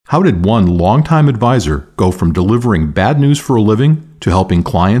How did one longtime advisor go from delivering bad news for a living to helping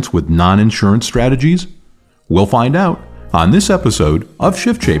clients with non-insurance strategies? We'll find out on this episode of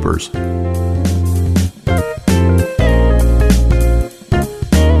ShiftShapers.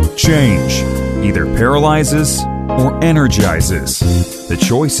 Change either paralyzes or energizes. The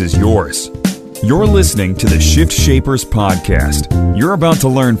choice is yours. You're listening to the ShiftShapers podcast. You're about to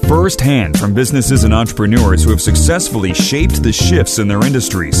learn firsthand from businesses and entrepreneurs who have successfully shaped the shifts in their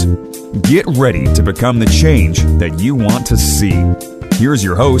industries. Get ready to become the change that you want to see. Here's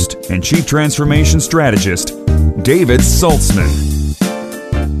your host and Chief Transformation Strategist, David Saltzman.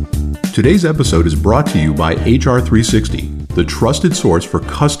 Today's episode is brought to you by HR360, the trusted source for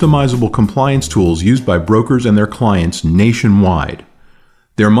customizable compliance tools used by brokers and their clients nationwide.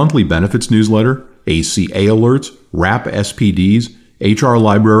 Their monthly benefits newsletter, ACA alerts, WRAP SPDs, HR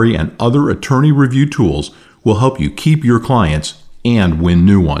library, and other attorney-reviewed tools will help you keep your clients and win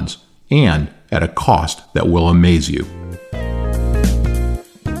new ones, and at a cost that will amaze you.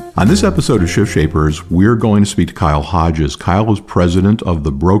 On this episode of ShiftShapers, we're going to speak to Kyle Hodges. Kyle is president of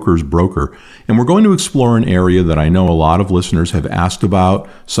The Broker's Broker, and we're going to explore an area that I know a lot of listeners have asked about.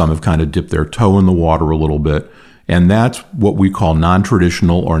 Some have kind of dipped their toe in the water a little bit. And that's what we call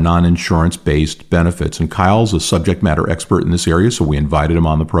non-traditional or non-insurance-based benefits. And Kyle's a subject matter expert in this area, so we invited him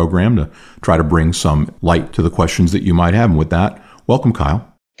on the program to try to bring some light to the questions that you might have. And with that, welcome, Kyle.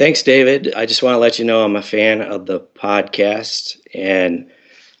 Thanks, David. I just want to let you know I'm a fan of the podcast, and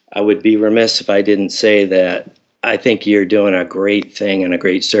I would be remiss if I didn't say that I think you're doing a great thing and a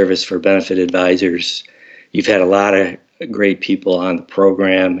great service for benefit advisors. You've had a lot of great people on the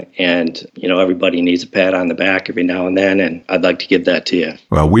program, and everybody needs a pat on the back every now and then, and I'd like to give that to you.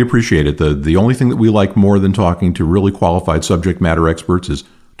 Well, we appreciate it. The only thing that we like more than talking to really qualified subject matter experts is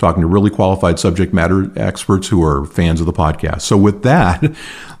talking to really qualified subject matter experts who are fans of the podcast. So with that,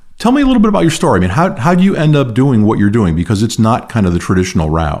 tell me a little bit about your story. I mean, how do you end up doing what you're doing? Because it's not kind of the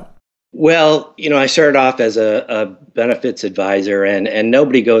traditional route. Well, I started off as a benefits advisor, and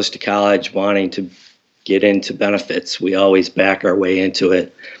nobody goes to college wanting to get into benefits. We always back our way into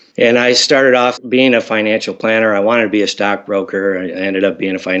it. And I started off being a financial planner. I wanted to be a stockbroker. I ended up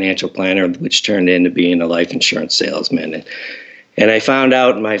being a financial planner, which turned into being a life insurance salesman. And I found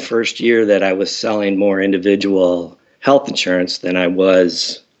out in my first year that I was selling more individual health insurance than I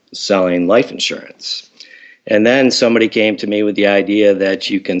was selling life insurance. And then somebody came to me with the idea that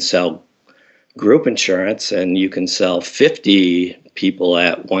you can sell group insurance and you can sell 50 people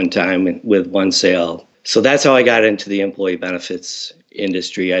at one time with one sale. So that's how I got into the employee benefits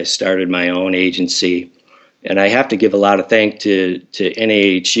industry. I started my own agency, and I have to give a lot of thanks to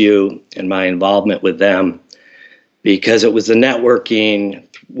NAHU and my involvement with them, because it was the networking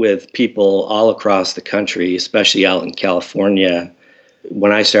with people all across the country, especially out in California.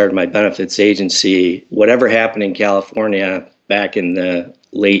 When I started my benefits agency, whatever happened in California back in the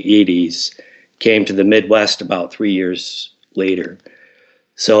late 80s came to the Midwest about 3 years later.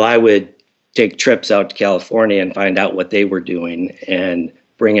 So I would take trips out to California and find out what they were doing and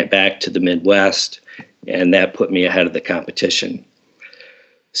bring it back to the Midwest, and that put me ahead of the competition.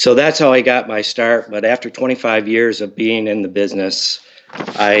 So that's how I got my start. But after 25 years of being in the business,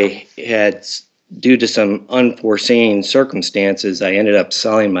 I had, due to some unforeseen circumstances, I ended up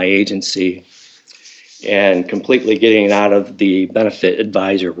selling my agency and completely getting out of the benefit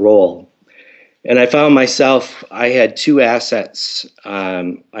advisor role. And I found myself, I had two assets.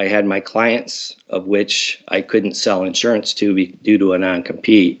 I had my clients, of which I couldn't sell insurance to due to a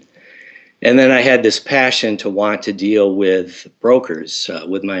non-compete. And then I had this passion to want to deal with brokers.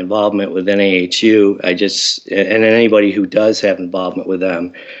 With my involvement with NAHU, and anybody who does have involvement with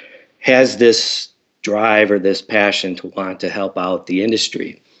them, has this drive or this passion to want to help out the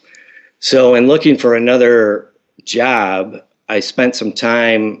industry. So in looking for another job, I spent some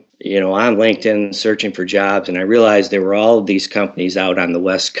time on LinkedIn searching for jobs, and I realized there were all of these companies out on the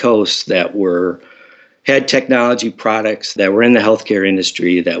West Coast that had technology products that were in the healthcare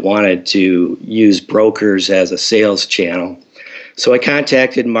industry that wanted to use brokers as a sales channel. So I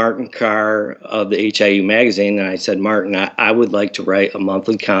contacted Martin Carr of the HIU magazine, and I said, Martin, I would like to write a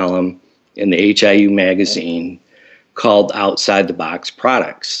monthly column in the HIU magazine called Outside the Box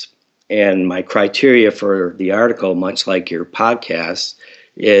Products. And my criteria for the article, much like your podcast,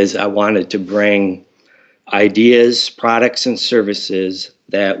 is I wanted to bring ideas, products, and services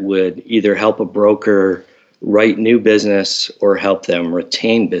that would either help a broker write new business or help them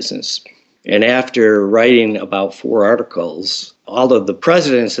retain business. And after writing about 4 articles, all of the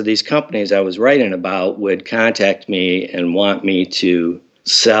presidents of these companies I was writing about would contact me and want me to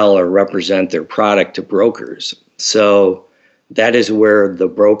sell or represent their product to brokers. So that is where the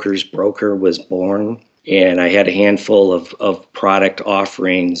broker's broker was born. And I had a handful of product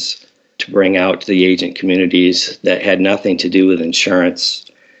offerings to bring out to the agent communities that had nothing to do with insurance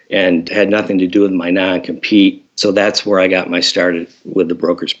and had nothing to do with my non-compete. So that's where I got my start with the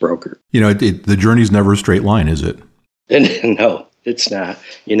broker's broker. The journey's never a straight line, is it? No, it's not.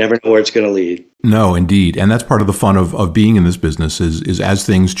 You never know where it's going to lead. No, indeed. And that's part of the fun of being in this business is as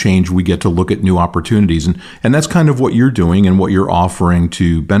things change, we get to look at new opportunities. And that's kind of what you're doing and what you're offering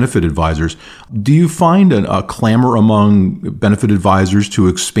to benefit advisors. Do you find a clamor among benefit advisors to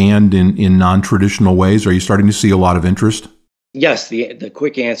expand in non-traditional ways? Are you starting to see a lot of interest? Yes, the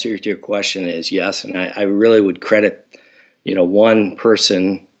quick answer to your question is yes. And I really would credit, one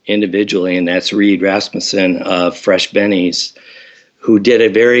person individually, and that's Reed Rasmussen of Fresh Bennies, who did a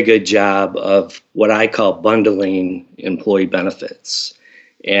very good job of what I call bundling employee benefits.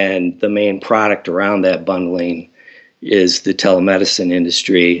 And the main product around that bundling is the telemedicine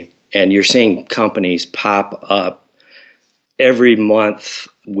industry. And you're seeing companies pop up every month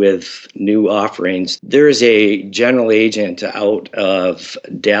with new offerings. There is a general agent out of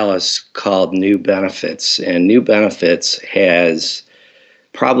Dallas called New Benefits, and New Benefits has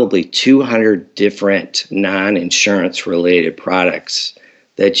probably 200 different non-insurance related products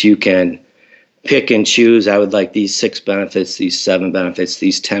that you can pick and choose. I would like these 6 benefits, these 7 benefits,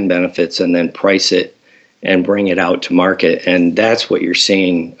 these 10 benefits, and then price it and bring it out to market. And that's what you're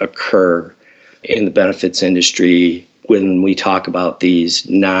seeing occur in the benefits industry when we talk about these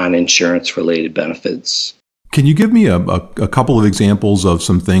non-insurance related benefits. Can you give me a couple of examples of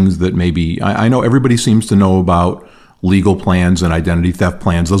some things that maybe, I know everybody seems to know about legal plans and identity theft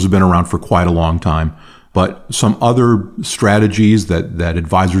plans. Those have been around for quite a long time. But some other strategies that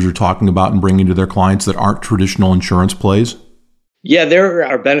advisors are talking about and bringing to their clients that aren't traditional insurance plays? Yeah, there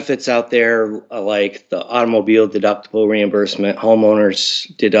are benefits out there like the automobile deductible reimbursement,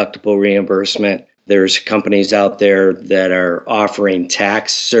 homeowners deductible reimbursement. There's companies out there that are offering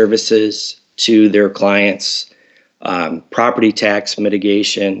tax services to their clients, property tax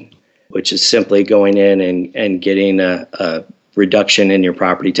mitigation, which is simply going in and getting a reduction in your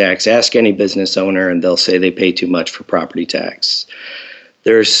property tax. Ask any business owner and they'll say they pay too much for property tax.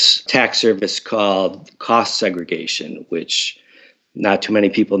 There's tax service called cost segregation, which not too many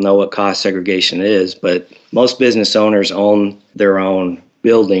people know what cost segregation is, but most business owners own their own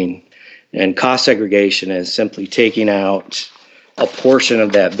building. And cost segregation is simply taking out a portion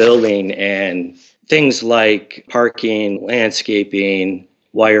of that building and things like parking, landscaping,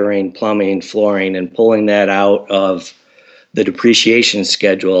 wiring, plumbing, flooring, and pulling that out of the depreciation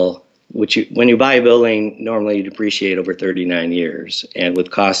schedule, which when you buy a building, normally you depreciate over 39 years. And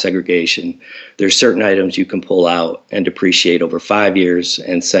with cost segregation, there's certain items you can pull out and depreciate over 5 years.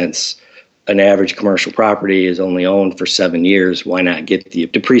 And since an average commercial property is only owned for 7 years, why not get the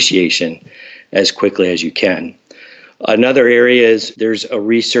depreciation as quickly as you can? Another area is there's a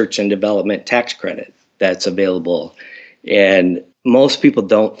research and development tax credit that's available. And most people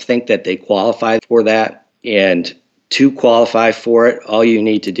don't think that they qualify for that. And to qualify for it, all you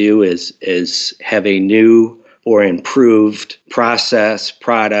need to do is have a new or improved process,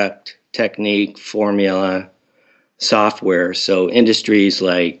 product, technique, formula, software. So industries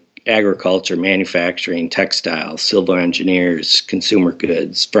like agriculture, manufacturing, textiles, civil engineers, consumer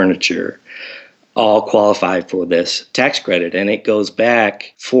goods, furniture, all qualify for this tax credit. And it goes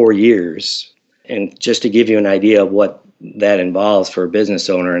back 4 years. And just to give you an idea of what that involves for a business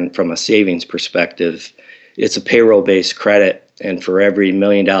owner and from a savings perspective, it's a payroll-based credit. And for every $1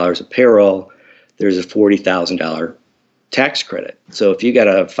 million of payroll, there's a $40,000 tax credit. So if you got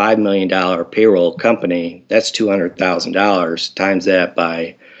a $5 million payroll company, that's $200,000. Times that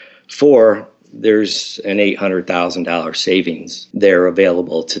by 4, there's an $800,000 savings there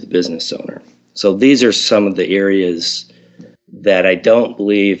available to the business owner. So these are some of the areas that I don't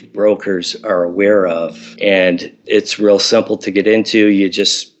believe brokers are aware of. And it's real simple to get into. You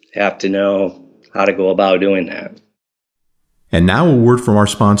just have to know how to go about doing that. And now a word from our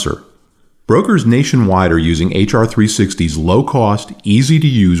sponsor. Brokers nationwide are using HR 360's low-cost,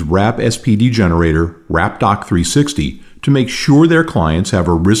 easy-to-use WRAP SPD generator, WRAP-Doc 360, to make sure their clients have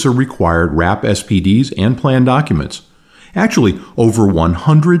ERISA-required WRAP SPDs and plan documents. Actually, over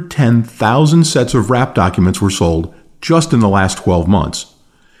 110,000 sets of WRAP documents were sold just in the last 12 months.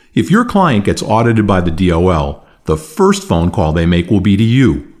 If your client gets audited by the DOL, the first phone call they make will be to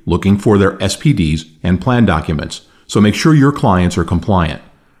you, looking for their SPDs and plan documents, so make sure your clients are compliant.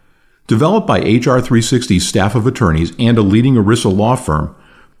 Developed by HR 360's staff of attorneys and a leading ERISA law firm,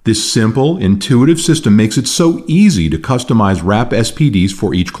 this simple, intuitive system makes it so easy to customize WRAP SPDs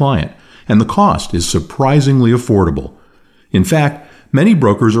for each client, and the cost is surprisingly affordable. In fact, many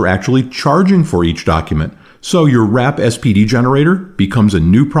brokers are actually charging for each document, so your WRAP SPD generator becomes a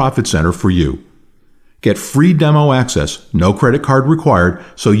new profit center for you. Get free demo access, no credit card required,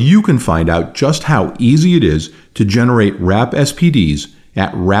 so you can find out just how easy it is to generate WRAP SPDs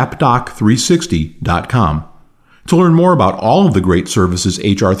at wrapdoc360.com. To learn more about all of the great services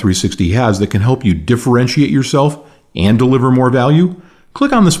HR360 has that can help you differentiate yourself and deliver more value,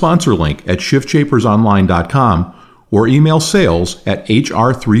 click on the sponsor link at ShiftShapersOnline.com or email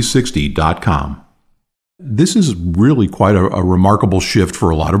sales@hr360.com. This is really quite a remarkable shift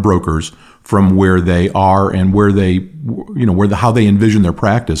for a lot of brokers from where they are and where they, how they envision their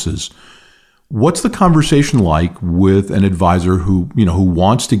practices. What's the conversation like with an advisor who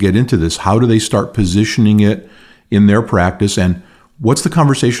wants to get into this? How do they start positioning it in their practice? And what's the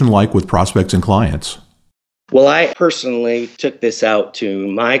conversation like with prospects and clients? Well, I personally took this out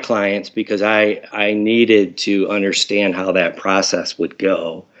to my clients because I needed to understand how that process would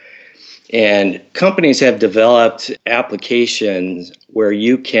go. And companies have developed applications where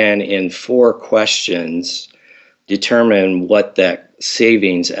you can, in 4 questions, determine what that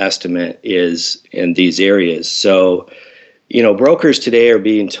savings estimate is in these areas. So, brokers today are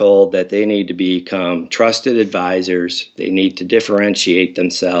being told that they need to become trusted advisors. They need to differentiate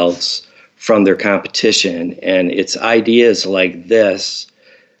themselves from their competition. And it's ideas like this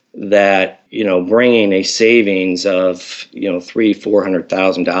that, bringing a savings of,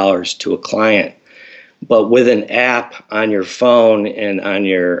 $300,000-$400,000 to a client, but with an app on your phone and on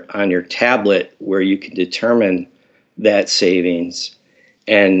your tablet where you can determine that savings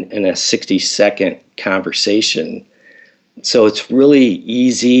and in a 60-second conversation. So it's really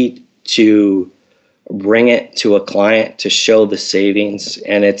easy to bring it to a client to show the savings,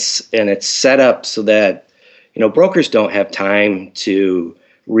 and it's set up so that brokers don't have time to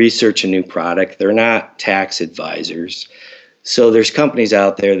research a new product. They're not tax advisors. So there's companies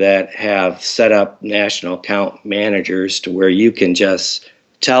out there that have set up national account managers to where you can just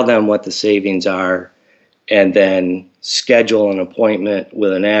tell them what the savings are and then schedule an appointment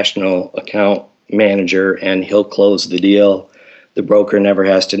with a national account manager and he'll close the deal. The broker never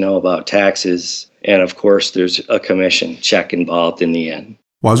has to know about taxes. And of course, there's a commission check involved in the end.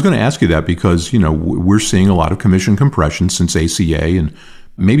 Well, I was going to ask you that because, we're seeing a lot of commission compression since ACA and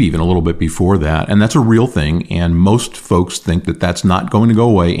maybe even a little bit before that. And that's a real thing. And most folks think that that's not going to go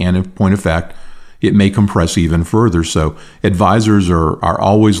away. And in point of fact, it may compress even further. So advisors are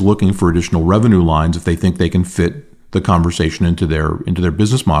always looking for additional revenue lines if they think they can fit the conversation into their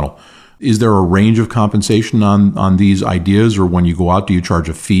business model. Is there a range of compensation on these ideas, or when you go out, do you charge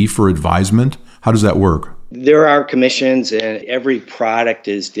a fee for advisement? How does that work? There are commissions, and every product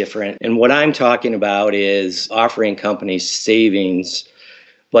is different. And what I'm talking about is offering companies savings,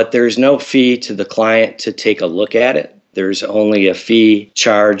 but there's no fee to the client to take a look at it. There's only a fee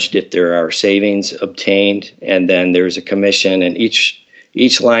charged if there are savings obtained, and then there's a commission, and each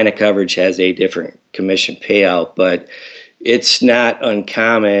line of coverage has a different commission payout. But it's not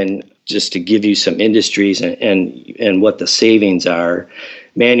uncommon, just to give you some industries and what the savings are.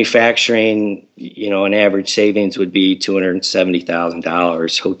 Manufacturing, an average savings would be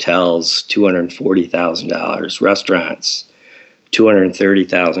 $270,000. Hotels, $240,000. Restaurants,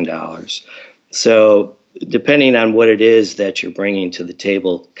 $230,000. So depending on what it is that you're bringing to the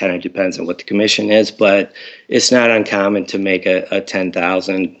table, kind of depends on what the commission is, but it's not uncommon to make a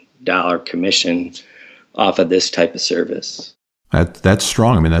 $10,000 commission off of this type of service. That's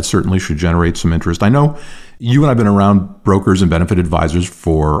strong. I mean, that certainly should generate some interest. I know you and I have been around brokers and benefit advisors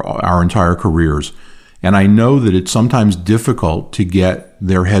for our entire careers, and I know that it's sometimes difficult to get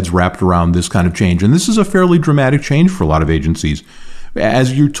their heads wrapped around this kind of change. And this is a fairly dramatic change for a lot of agencies.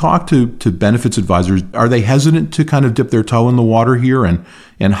 As you talk to benefits advisors, are they hesitant to kind of dip their toe in the water here? And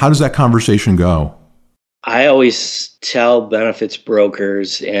how does that conversation go? I always tell benefits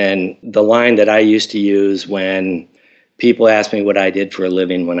brokers, and the line that I used to use when people ask me what I did for a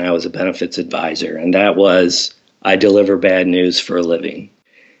living when I was a benefits advisor, and that was, I deliver bad news for a living.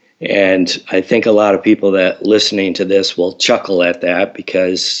 And I think a lot of people that listening to this will chuckle at that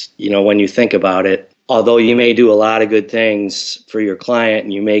because, when you think about it, although you may do a lot of good things for your client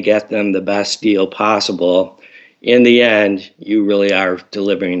and you may get them the best deal possible, in the end, you really are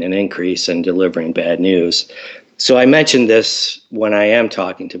delivering an increase and delivering bad news. So I mentioned this when I am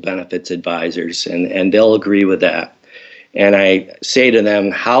talking to benefits advisors, and they'll agree with that. And I say to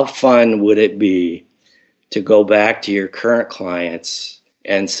them, how fun would it be to go back to your current clients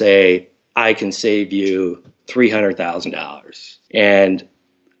and say, I can save you $300,000. And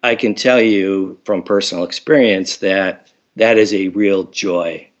I can tell you from personal experience that is a real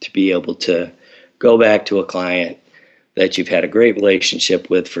joy to be able to go back to a client that you've had a great relationship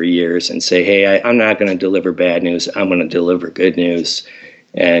with for years and say, hey, I'm not going to deliver bad news. I'm going to deliver good news.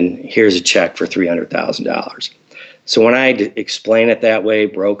 And here's a check for $300,000. So when I explain it that way,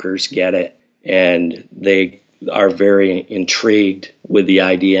 brokers get it, and they are very intrigued with the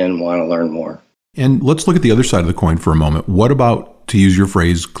idea and want to learn more. And let's look at the other side of the coin for a moment. What about, to use your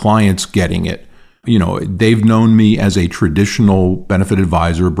phrase, clients getting it? You know, they've known me as a traditional benefit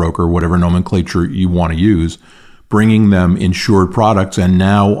advisor, broker, whatever nomenclature you want to use, bringing them insured products, and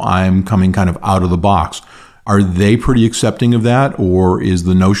now I'm coming kind of out of the box. Are they pretty accepting of that, or is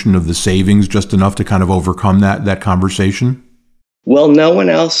the notion of the savings just enough to kind of overcome that conversation? Well, no one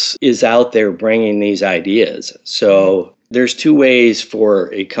else is out there bringing these ideas. So there's two ways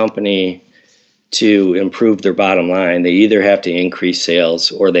for a company to improve their bottom line. They either have to increase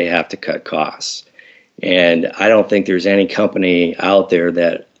sales or they have to cut costs. And I don't think there's any company out there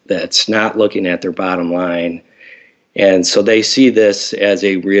that's not looking at their bottom line. And so they see this as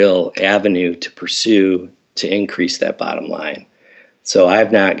a real avenue to pursue to increase that bottom line. So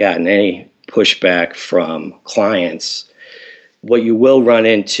I've not gotten any pushback from clients. What you will run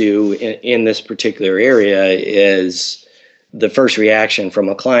into in this particular area is the first reaction from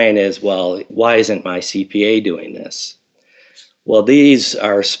a client is, well, why isn't my CPA doing this? Well, these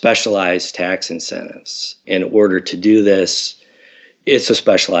are specialized tax incentives. In order to do this, it's a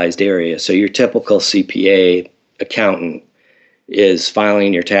specialized area. So your typical CPA accountant is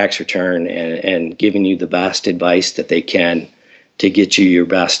filing your tax return and giving you the best advice that they can to get you your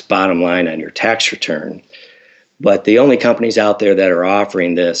best bottom line on your tax return. But the only companies out there that are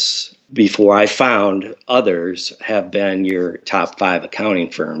offering this, before I found others, have been your top 5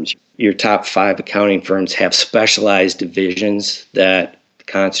 accounting firms. Your top 5 accounting firms have specialized divisions that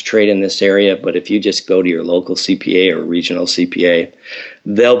concentrate in this area, but if you just go to your local CPA or regional CPA,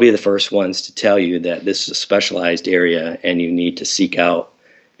 they'll be the first ones to tell you that this is a specialized area and you need to seek out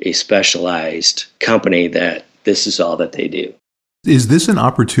a specialized company that this is all that they do. Is this an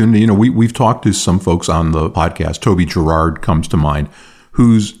opportunity? You know, we've talked to some folks on the podcast. Toby Gerard comes to mind,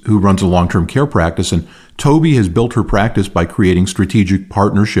 who runs a long-term care practice, and Toby has built her practice by creating strategic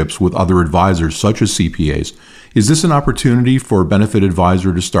partnerships with other advisors, such as CPAs. Is this an opportunity for a benefit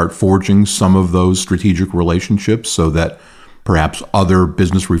advisor to start forging some of those strategic relationships so that perhaps other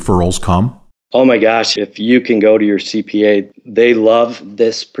business referrals come? Oh my gosh, if you can go to your CPA, they love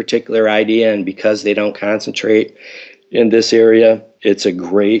this particular idea, and because they don't concentrate in this area, it's a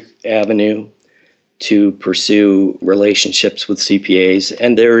great avenue to pursue relationships with CPAs.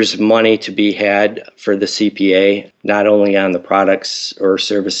 And there's money to be had for the CPA, not only on the products or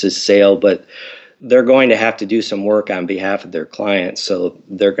services sale, but they're going to have to do some work on behalf of their clients. So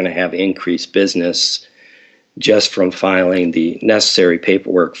they're going to have increased business just from filing the necessary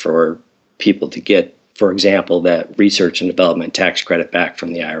paperwork for people to get, for example, that research and development tax credit back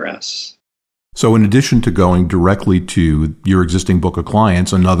from the IRS. So in addition to going directly to your existing book of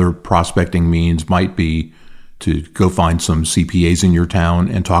clients, another prospecting means might be to go find some CPAs in your town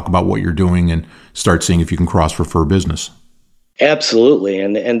and talk about what you're doing and start seeing if you can cross-refer business. Absolutely.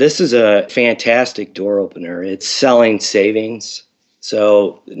 And this is a fantastic door opener. It's selling savings.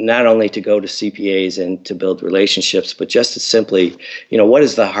 So not only to go to CPAs and to build relationships, but just to simply, what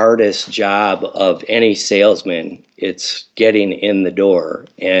is the hardest job of any salesman? It's getting in the door.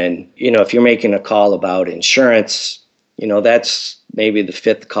 And, if you're making a call about insurance, that's maybe the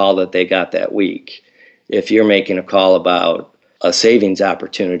 5th call that they got that week. If you're making a call about a savings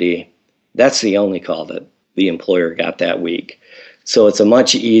opportunity, that's the only call that the employer got that week. So it's a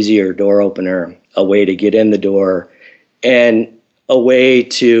much easier door opener, a way to get in the door, and a way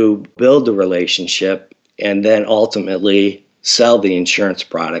to build the relationship and then ultimately sell the insurance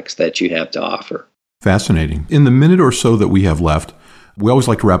products that you have to offer. Fascinating. In the minute or so that we have left, we always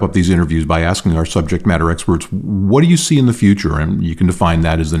like to wrap up these interviews by asking our subject matter experts, what do you see in the future? And you can define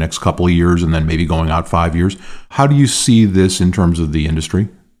that as the next couple of years and then maybe going out 5 years. How do you see this in terms of the industry?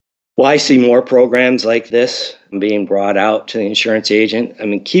 Well, I see more programs like this being brought out to the insurance agent. I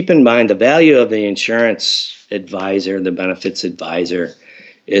mean, keep in mind the value of the insurance advisor, the benefits advisor,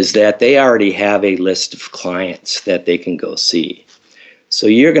 is that they already have a list of clients that they can go see. So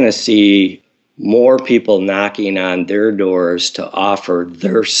you're going to see more people knocking on their doors to offer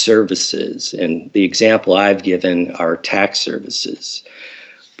their services. And the example I've given are tax services.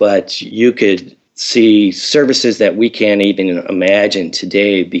 But you could see services that we can't even imagine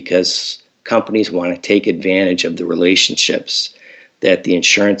today because companies want to take advantage of the relationships that the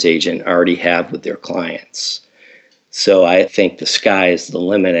insurance agent already have with their clients. So I think the sky is the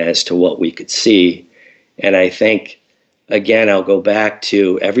limit as to what we could see. And I think again, I'll go back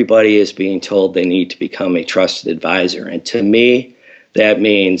to everybody is being told they need to become a trusted advisor. And to me, that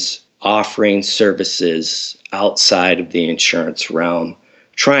means offering services outside of the insurance realm,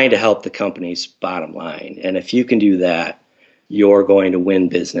 trying to help the company's bottom line. And if you can do that, you're going to win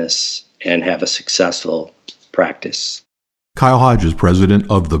business and have a successful practice. Kyle Hodges,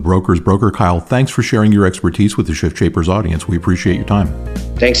 president of The Broker's Broker. Kyle, thanks for sharing your expertise with the ShiftShapers audience. We appreciate your time.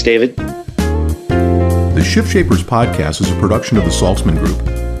 Thanks, David. The ShiftShapers podcast is a production of the Saltzman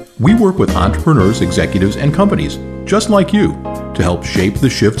Group. We work with entrepreneurs, executives, and companies just like you to help shape the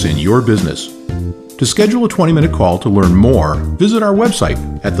shifts in your business. To schedule a 20-minute call to learn more, visit our website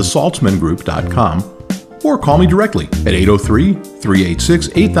at thesaltzmangroup.com or call me directly at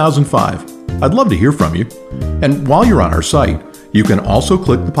 803-386-8005. I'd love to hear from you. And while you're on our site, you can also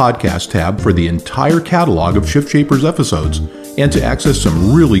click the podcast tab for the entire catalog of ShiftShapers episodes and to access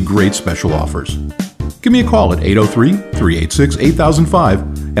some really great special offers. Give me a call at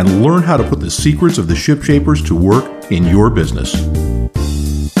 803-386-8005 and learn how to put the secrets of the ShiftShapers to work in your business.